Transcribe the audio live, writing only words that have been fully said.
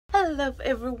Hello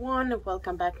everyone,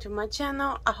 welcome back to my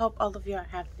channel. I hope all of you are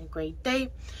having a great day.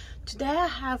 Today I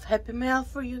have happy mail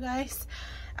for you guys.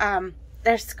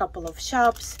 There's a couple of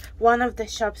shops. One of the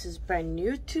shops is brand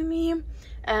new to me,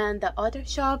 and the other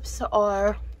shops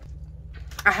are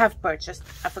I have purchased.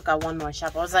 I forgot one more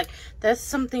shop. I was like, there's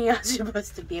something else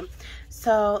supposed to be.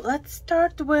 So let's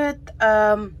start with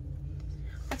the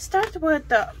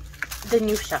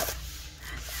new shop.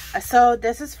 So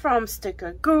this is from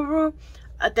Sticker Guru.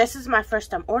 This is my first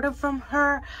time order from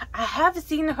her. I have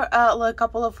seen her a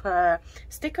couple of her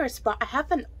stickers, but I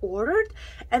haven't ordered.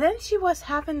 And then she was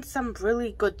having some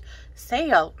really good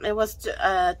sale. It was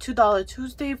 $2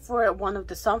 Tuesday for one of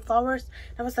the sunflowers.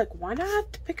 I was like, why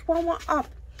not pick one more up?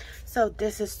 So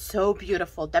this is so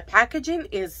beautiful. The packaging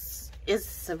is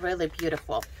really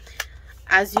beautiful.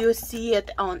 As you see it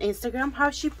on Instagram, how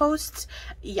she posts,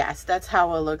 yes, that's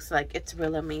how it looks like. It's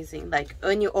really amazing. Like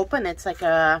when you open it, it's like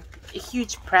a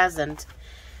huge present.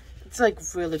 It's like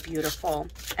really beautiful.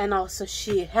 And also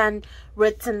she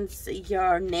handwritten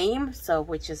your name, so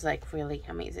which is like really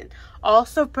amazing.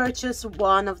 Also purchased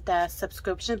one of the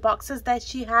subscription boxes that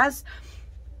she has.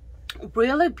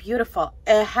 Really beautiful.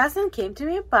 It hasn't came to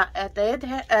me, but it did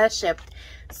shipped,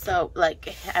 so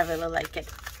like I really like it.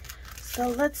 So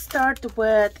let's start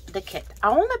with the kit.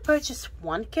 I only purchased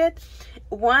one kit.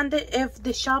 If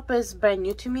the shop is brand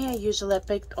new to me, I usually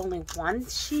picked only one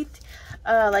sheet,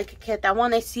 like a kit. I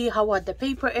want to see what the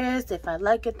paper is. If I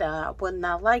like it, I would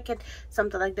not like it,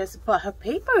 something like this. But her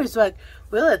paper is like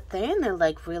really thin and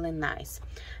like really nice.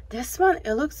 This one,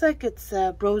 it looks like it's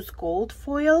rose gold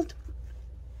foiled.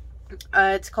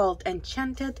 It's called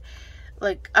Enchanted.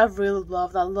 Like I really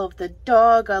love the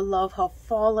dog. I love how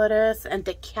fall it is, and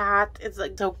the cat. It's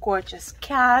like the gorgeous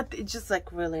cat. It's just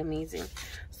like really amazing.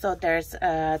 So there's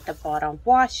the bottom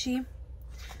washi,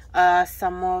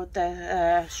 some of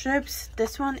the strips.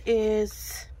 This one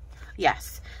is,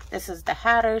 yes, this is the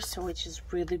headers, which is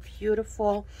really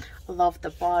beautiful. I love the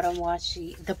bottom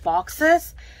washi. The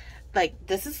boxes, like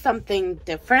this is something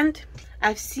different.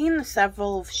 I've seen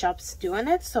several shops doing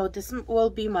it, so this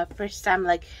will be my first time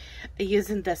like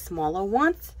using the smaller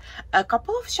ones. A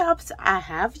couple of shops I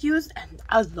have used, and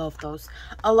I love those.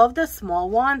 I love the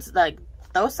small ones. Like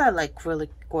those are like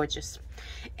really gorgeous.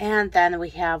 And then we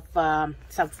have some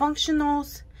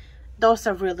functionals. Those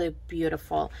are really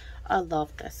beautiful. I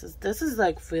love this. This is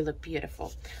like really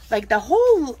beautiful. Like the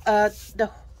whole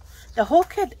the whole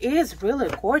kit is really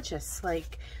gorgeous.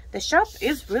 Like the shop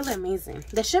is really amazing.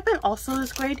 The shipping also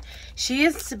is great. She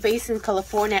is based in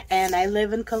California and I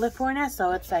live in California,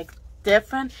 so it's like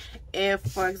different if,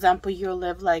 for example, you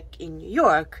live like in New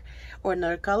York or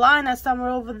North Carolina,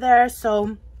 somewhere over there.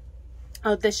 So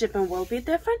the shipping will be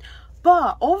different.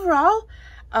 But overall,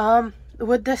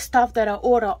 with the stuff that I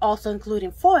order, also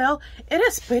including foil, it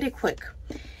is pretty quick.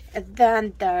 And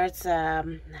then there's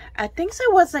I think so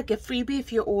it was like a freebie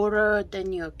if you order the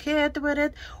new kit with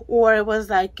it, or it was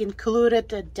like included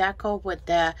the deco with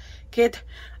the kit.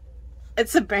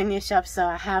 It's a brand new shop, so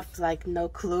I have like no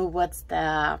clue what's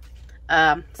the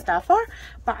stuff for.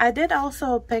 But I did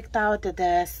also picked out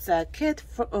this kit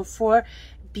for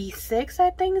B6,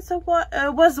 I think. So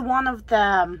it was one of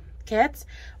the kits,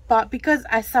 but because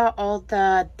I saw all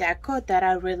the deco that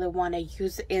I really want to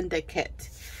use in the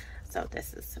kit. So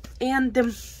this is,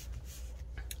 and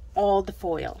all the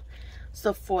foil.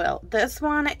 So foil, this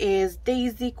one is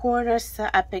daisy corners, so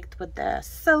I picked with the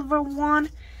silver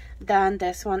one. Then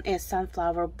this one is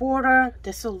sunflower border.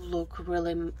 This will look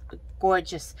really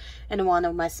gorgeous in one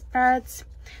of my spreads.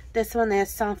 This one is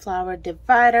sunflower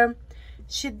divider.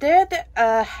 She did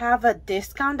have a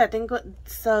discount, I think,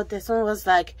 so this one was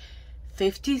like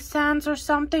 50 cents or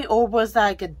something, or was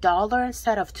like $1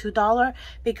 instead of $2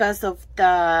 because of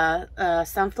the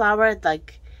sunflower,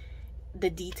 like the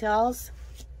details.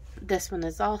 This one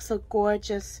is also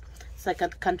gorgeous. It's like a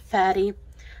confetti.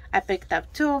 I picked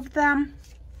up 2 of them.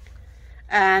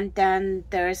 And then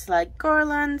there's like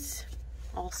garlands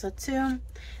also 2.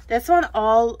 This one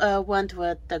all went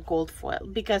with the gold foil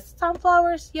because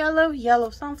sunflowers yellow,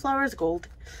 sunflowers gold,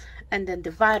 and then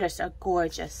dividers are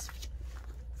gorgeous.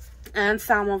 And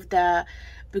some of the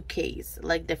bouquets,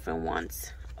 like different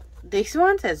ones. This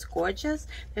one is gorgeous.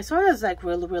 This one is like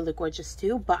really gorgeous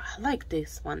too, but I like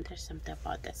this one. There's something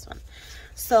about this one.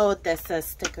 So this is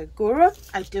Sticker Guru.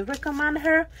 I do recommend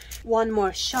her. One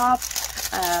more shop.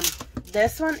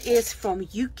 This one is from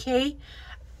UK.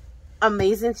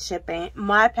 Amazing shipping.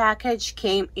 My package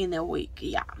came in a week.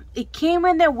 Yeah, it came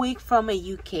in a week from a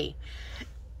UK.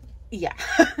 Yeah.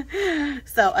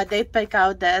 So I did pick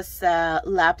out this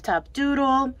laptop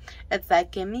doodle. It's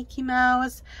like a Mickey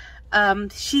Mouse.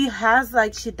 She does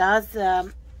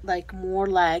like more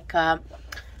like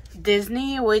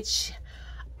Disney, which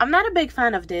I'm not a big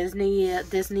fan of Disney.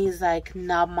 Disney is like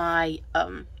not my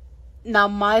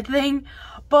thing,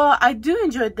 but I do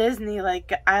enjoy Disney.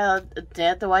 Like I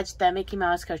did watch the Mickey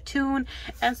Mouse cartoon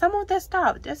and some of the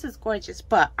stuff. This is gorgeous,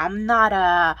 but I'm not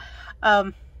a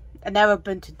I've never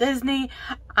been to Disney.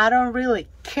 I don't really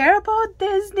care about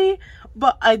Disney,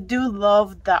 but I do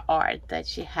love the art that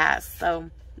she has.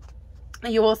 So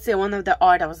you will see one of the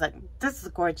art. I was like, this is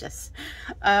gorgeous.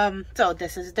 So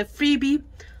this is the freebie.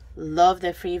 Love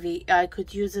the freebie. I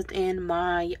could use it in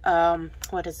my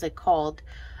what is it called,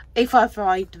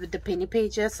 A5 with the penny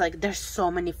pages. Like there's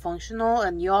so many functional,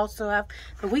 and you also have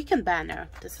the weekend banner.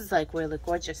 This is like really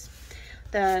gorgeous.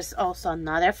 There's also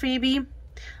another freebie,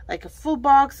 like a full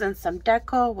box and some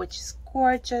deco, which is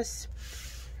gorgeous.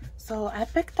 So I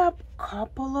picked up a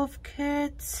couple of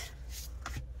kits.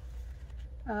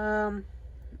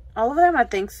 All of them I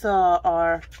think so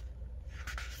are,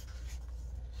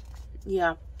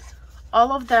 yeah,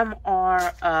 all of them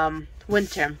are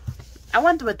winter. I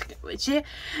went with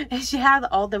she had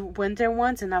all the winter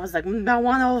ones, and I was like, I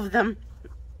want all of them.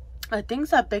 I think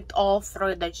so I picked all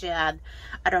three that she had.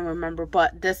 I don't remember,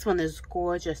 but this one is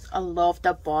gorgeous. I love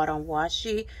the bottom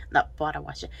washi, not bottom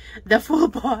washi, the full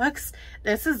box.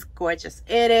 This is gorgeous.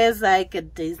 It is like a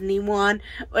Disney one,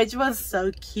 which was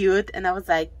so cute, and I was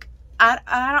like,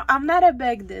 I'm not a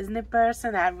big Disney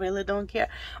person. I really don't care,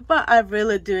 but I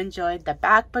really do enjoy the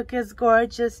backpack. Is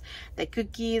gorgeous. The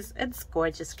cookies, it's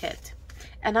gorgeous kit.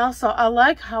 And also I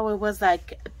like how it was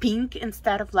like pink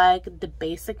instead of like the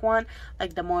basic one,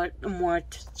 like the more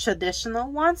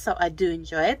traditional one. So I do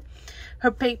enjoy it.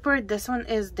 Her paper, this one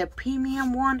is the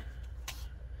premium one.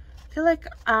 I feel like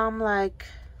I'm like,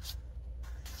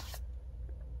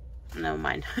 never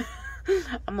mind.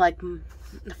 I'm like,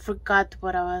 I forgot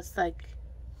what I was like.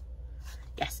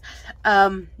 Yes,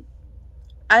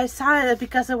 I saw it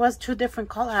because it was two different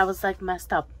color. I was like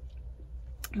messed up,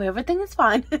 but everything is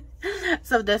fine.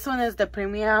 So this one is the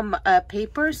premium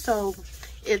paper, so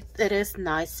it is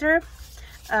nicer.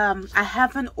 I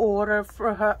haven't ordered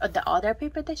for her the other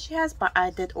paper that she has, but I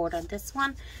did order this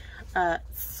one.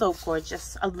 So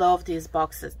gorgeous. I love these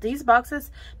boxes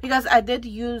because I did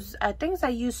use, I think I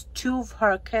used two of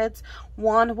her kits.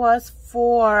 One was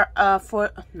for not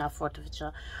 4th of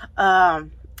July,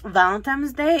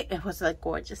 Valentine's Day. It was like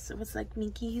gorgeous. It was like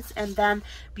Mickey's, and then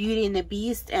Beauty and the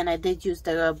Beast, and I did use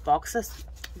the boxes.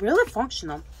 Really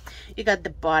functional. You got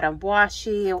the bottom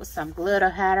washi with some glitter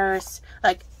headers,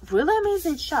 like really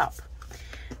amazing shop.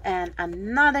 And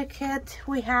another kit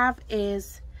we have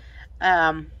is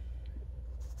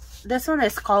this one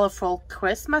is Colorful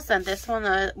Christmas, and this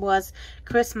one was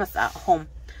Christmas at Home.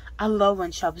 I love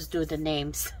when shops do the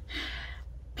names,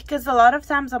 because a lot of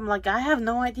times I'm like, I have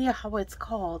no idea how it's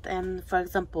called, and for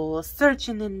example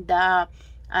searching in the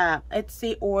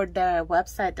Etsy or the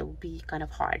website, that would be kind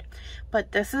of hard.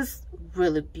 But this is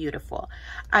really beautiful.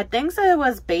 I think so it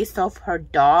was based off her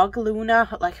dog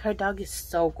Luna. Like her dog is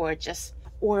so gorgeous,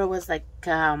 or it was like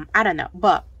I don't know,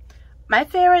 but my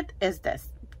favorite is this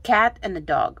cat and the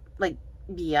dog. Like,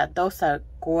 yeah, those are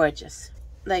gorgeous.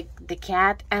 Like the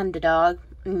cat and the dog,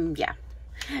 yeah,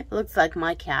 it looks like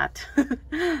my cat.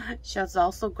 She's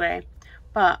also gray,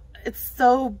 but it's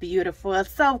so beautiful.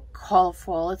 It's so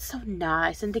colorful. It's so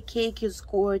nice, and the cake is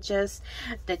gorgeous.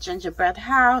 The gingerbread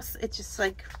house, it's just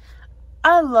like,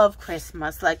 I love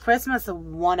Christmas. Like Christmas is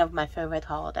one of my favorite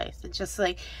holidays. It's just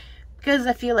like, because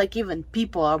I feel like even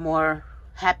people are more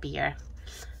happier.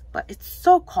 But it's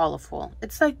so colorful.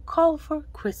 It's like colorful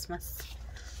Christmas.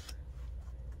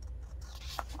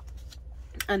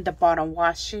 And the bottom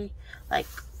washi, like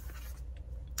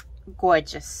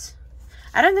gorgeous.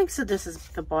 I don't think so this is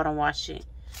the bottom washi.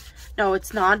 No,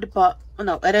 it's not, but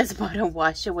no, it is bottom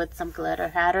washi with some glitter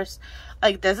headers.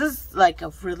 Like this is like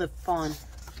a really fun.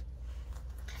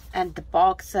 And the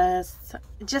boxes,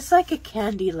 just like a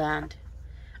Candyland.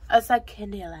 It's like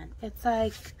Candyland. It's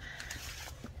like,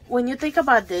 when you think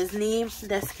about Disney,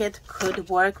 this kit could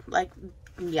work, like,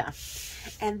 yeah.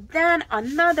 And then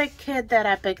another kit that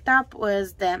I picked up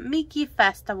was the Mickey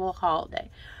Festival Holiday.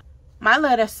 My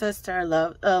little sister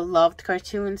loved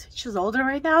cartoons. She's older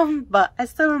right now, but I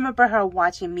still remember her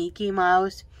watching Mickey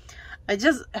Mouse. I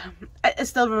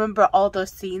still remember all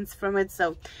those scenes from it,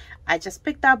 so I just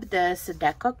picked up this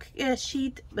deco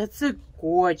sheet. It's a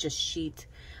gorgeous sheet.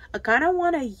 I kind of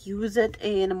want to use it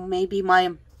in maybe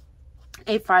my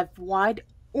A5 wide,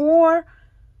 or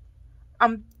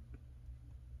I'm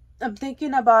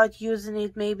thinking about using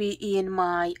it maybe in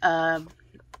my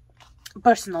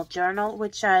personal journal,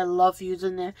 which I love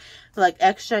using it, like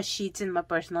extra sheets in my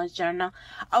personal journal.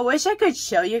 I wish I could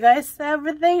show you guys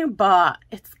everything, but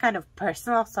it's kind of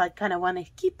personal, so I kind of want to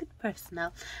keep it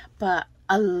personal. But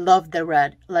I love the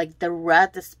red. Like, the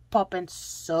red is popping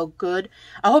so good.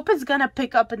 I hope it's gonna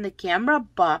pick up in the camera,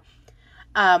 but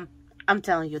I'm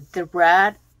telling you, the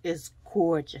red is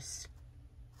gorgeous.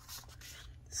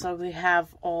 So we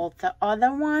have all the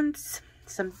other ones,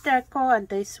 some deco, and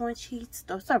these one sheets.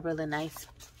 Those are really nice.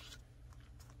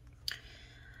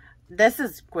 This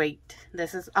is great.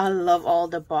 I love all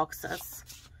the boxes.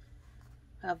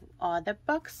 Of other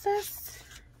boxes,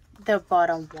 the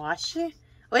bottom washi,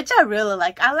 which I really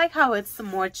like. I like how it's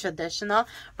more traditional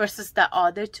versus the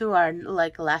other two are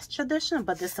like less traditional,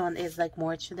 but this one is like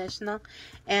more traditional.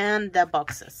 And the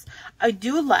boxes, I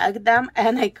do like them,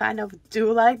 and I kind of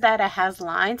do like that it has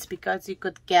lines, because you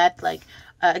could get like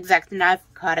exact knife,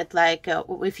 cut it like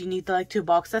if you need like 2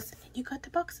 boxes, and you got the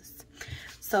boxes.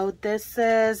 So this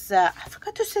is I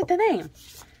forgot to say the name.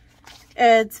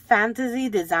 It's Fantasy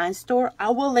Design Store.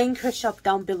 I will link her shop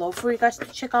down below for you guys to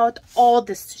check out all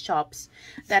the shops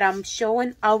that I'm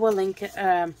showing. I will link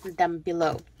them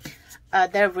below.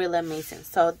 They're really amazing.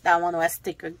 So that one was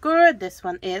Sticker Guru. This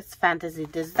one is Fantasy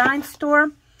Design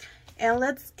Store. And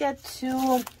let's get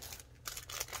to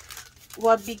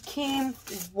what became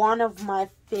one of my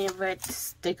favorite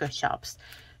sticker shops.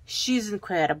 She's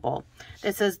incredible.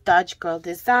 This is Dutch Girl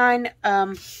Design.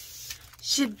 I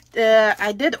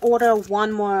did order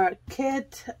one more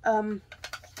kit,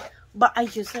 but I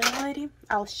used it already.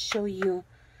 I'll show you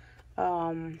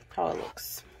how it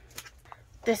looks.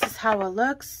 This is how it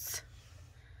looks.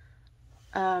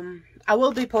 I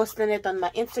will be posting it on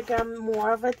my Instagram,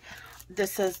 more of it.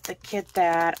 This is the kit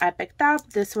that I picked up.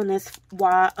 This one is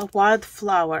a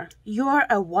wildflower. You're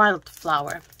a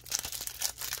wildflower.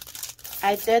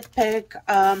 I did pick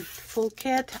full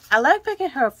kit. I like picking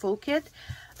her full kit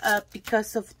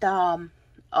because of the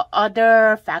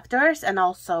other factors, and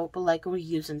also like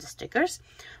reusing the stickers.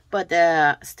 But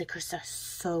the stickers are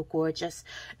so gorgeous.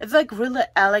 It's like really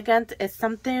elegant. It's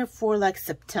something for like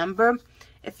September.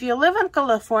 If you live in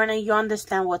California, you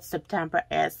understand what September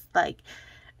is. Like,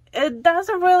 it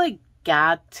doesn't really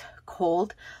get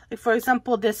cold. Like, for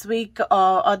example, this week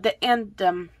at the end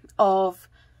in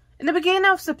the beginning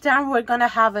of September, we're gonna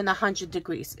have 100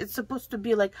 degrees. It's supposed to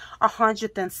be like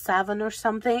 107 or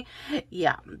something.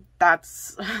 Yeah,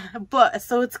 that's but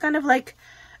so it's kind of like,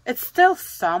 it's still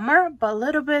summer, but a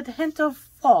little bit hint of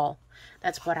fall.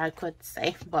 That's what I could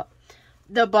say. But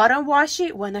the bottom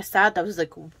washi, when I saw it, I was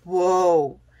like,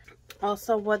 whoa.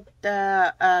 Also, what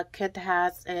the kit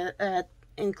has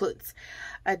includes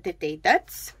the day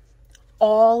dots.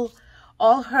 All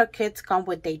her kits come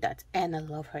with day dots, and I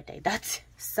love her day dots.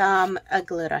 Some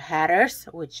glitter headers,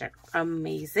 which are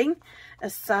amazing.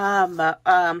 Some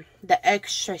the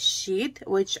extra sheet,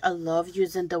 which I love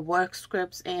using the work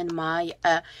scripts in my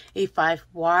A5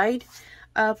 wide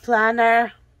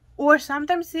planner, or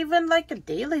sometimes even like a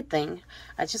daily thing.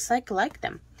 I just like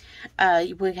them.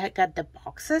 We got the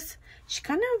boxes. She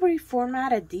kind of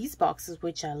reformatted these boxes,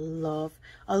 which I love.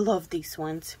 I love these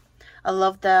ones. I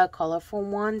love the colorful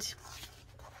ones.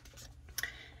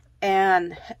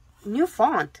 And new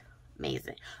font,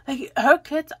 amazing. Like, her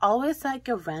kits always like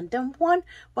a random one,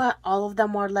 but all of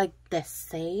them are like the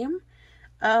same,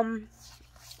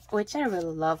 which I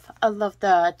really love. I love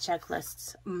the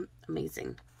checklists,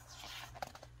 amazing.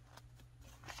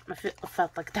 I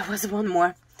felt like there was one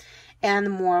more, and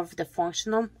more of the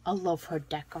functional. I love her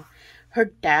deco. Her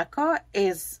deco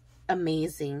is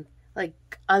amazing.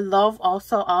 Like, I love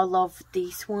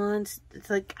these ones. It's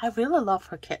like, I really love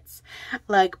her kits.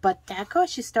 Like, but deco,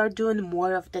 she started doing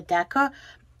more of the deco.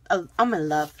 I'm in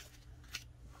love.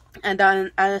 And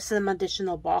then some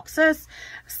additional boxes,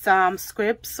 some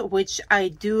scripts, which I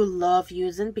do love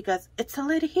using because it's a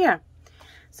lid here.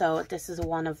 So this is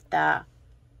one of the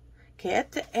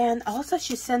kit. And also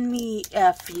she sent me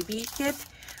a freebie kit,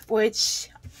 which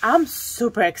I'm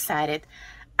super excited.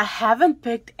 I haven't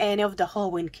picked any of the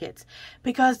Halloween kits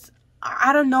because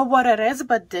I don't know what it is,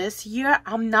 but this year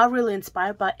I'm not really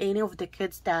inspired by any of the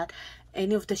kits that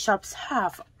any of the shops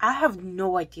have. I have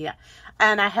no idea,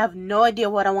 and I have no idea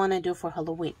what I want to do for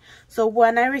Halloween. So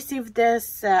when I received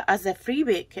this as a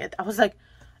freebie kit, I was like,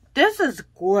 this is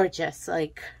gorgeous.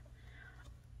 Like,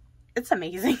 it's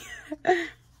amazing.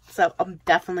 So I'm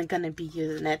definitely gonna be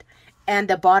using it. And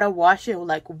the bottle washi,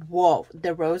 like, whoa.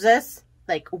 The roses,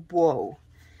 like, whoa.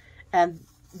 And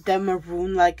the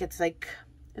maroon, like,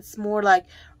 it's more like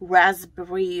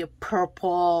raspberry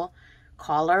purple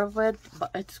color of it, but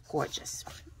it's gorgeous.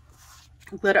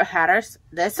 Glitter headers,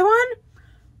 this one,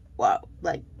 wow,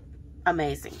 like,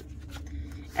 amazing.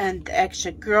 And the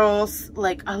extra girls,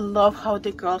 like, I love how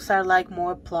the girls are like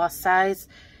more plus size,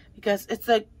 because it's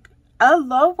like, I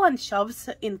love when shops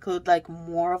include like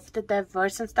more of the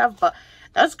diverse and stuff, but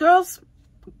those girls,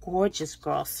 gorgeous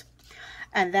girls.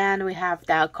 And then we have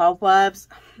the cobwebs.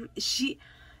 She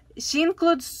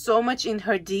includes so much in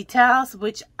her details,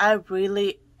 which I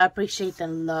really appreciate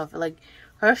and love. Like,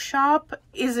 her shop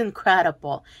is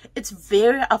incredible. It's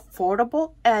very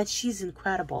affordable and she's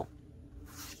incredible.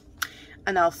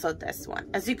 And also this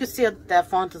one, as you can see, the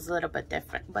font is a little bit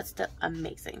different, but still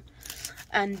amazing.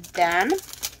 And then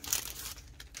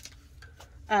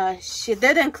she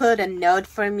did include a note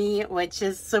for me, which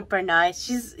is super nice.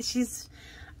 She's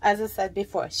as I said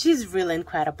before, she's really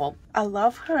incredible. I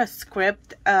love her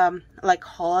script, like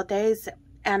holidays,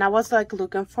 and I was like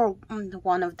looking for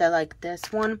one of the, like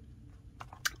this one,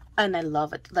 and I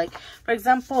love it. Like, for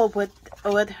example,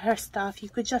 with her stuff, you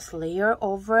could just layer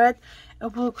over it.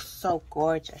 It looks so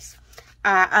gorgeous.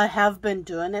 I have been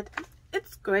doing it.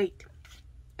 It's great,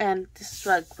 and this is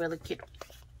like really cute.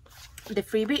 The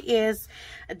freebie is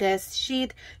this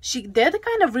sheet. She did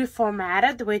kind of reformat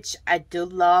it, which I do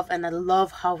love, and I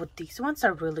love how these ones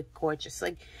are really gorgeous.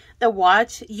 Like the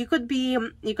watch, you could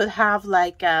have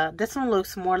like this one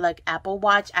looks more like Apple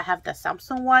Watch. I have the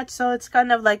Samsung watch, so it's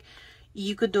kind of like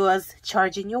you could do as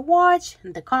charging your watch,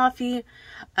 and the coffee,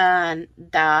 and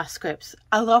the scripts.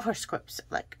 I love her scripts,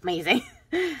 like amazing.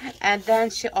 And then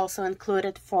she also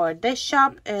included for this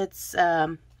shop, it's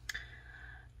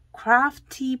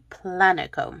Crafty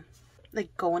Planico,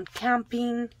 like going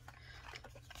camping.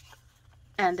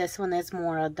 And this one is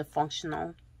more of the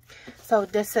functional. So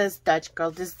this is Dutch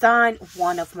Girl Design,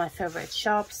 one of my favorite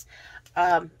shops.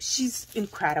 She's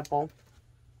incredible.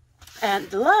 And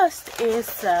the last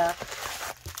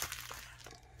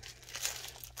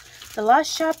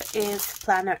shop is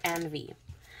Planner Envy.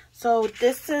 So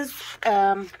this is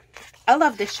I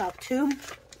love this shop too.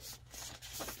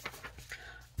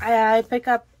 I pick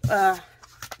up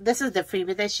this is the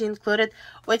freebie that she included,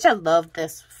 which I love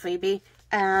this freebie.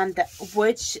 And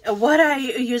what I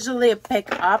usually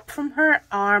pick up from her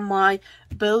are my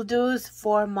bill dues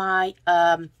for my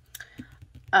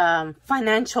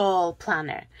financial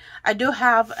planner. I do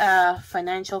have a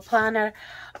financial planner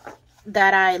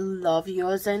that I love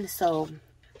using, so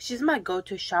she's my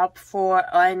go-to shop for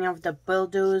any of the bill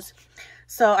dues.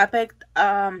 So I picked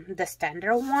the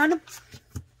standard one.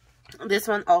 This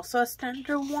one also a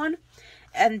standard one,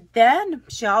 and then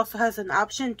she also has an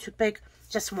option to pick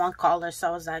just one color. So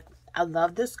I was like, I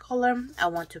love this color, I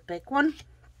want to pick one.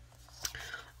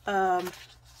 And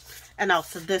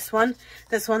also this one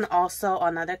also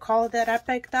another color that I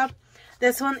picked up.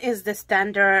 This one is the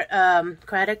standard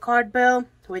credit card bill,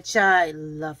 which I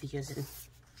love using.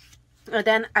 And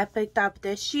then I picked up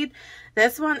this sheet.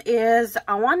 This one is,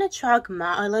 I want to track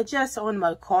mileages on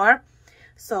my car,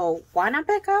 so why not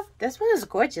pick up? This one is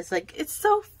gorgeous, like it's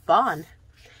so fun.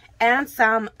 And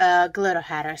some glitter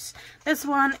headers. This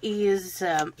one is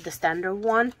the standard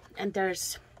one, and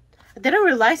there's, I didn't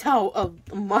realize how a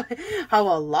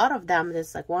lot of them.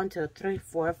 There's like 1, 2, 3,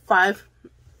 4,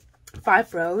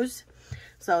 5 rows.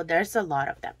 So there's a lot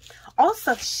of them.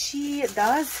 Also, she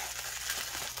does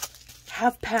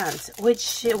have pants,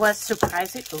 which was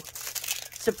surprising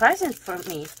for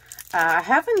me. I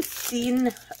haven't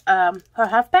seen her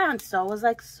have pants, so I was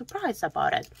like surprised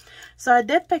about it. So I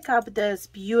did pick up this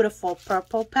beautiful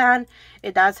purple pen.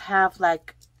 It does have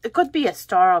like, it could be a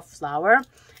star or flower,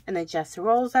 and it just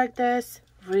rolls like this.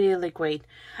 Really great.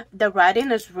 The writing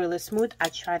is really smooth. I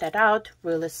tried it out,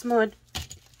 really smooth.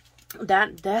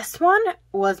 Then this one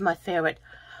was my favorite.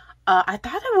 I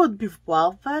thought it would be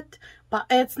velvet, but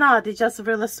it's not. It's just a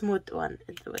really smooth one.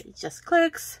 It just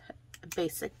clicks.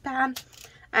 Basic pen.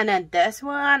 And then this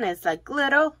one is like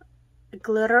glitter,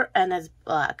 and it's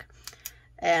black,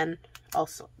 and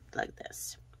also like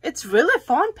this. It's really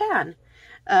fun pen.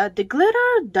 The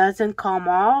glitter doesn't come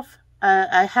off.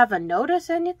 I haven't noticed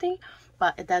anything,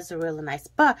 but it does really nice.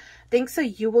 But I think so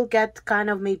you will get kind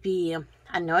of maybe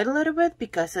annoyed a little bit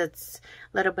because it's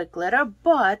a little bit glitter.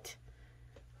 But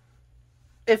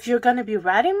if you're gonna be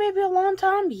writing maybe a long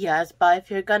time, yes. But if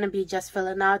you're gonna be just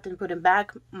filling out and putting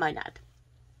back, might not.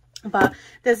 But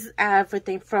this is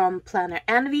everything from Planner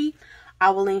Envy.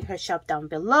 I will link her shop down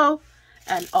below,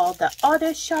 and all the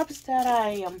other shops that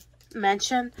I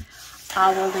mentioned,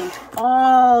 I will link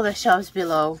all the shops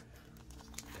below.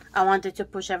 I wanted to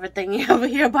push everything over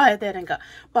here, but I didn't go.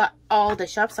 But all the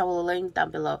shops I will link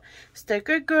down below.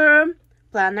 Sticker Girl,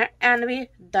 Planner Envy,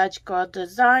 Dutch Girl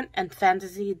Design, and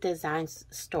Fantasy Designs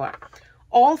Store.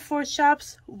 All 4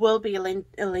 shops will be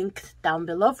linked down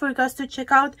below for you guys to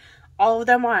check out. All of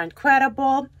them are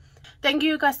incredible. Thank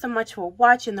you guys so much for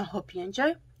watching. I hope you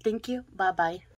enjoy. Thank you. Bye bye.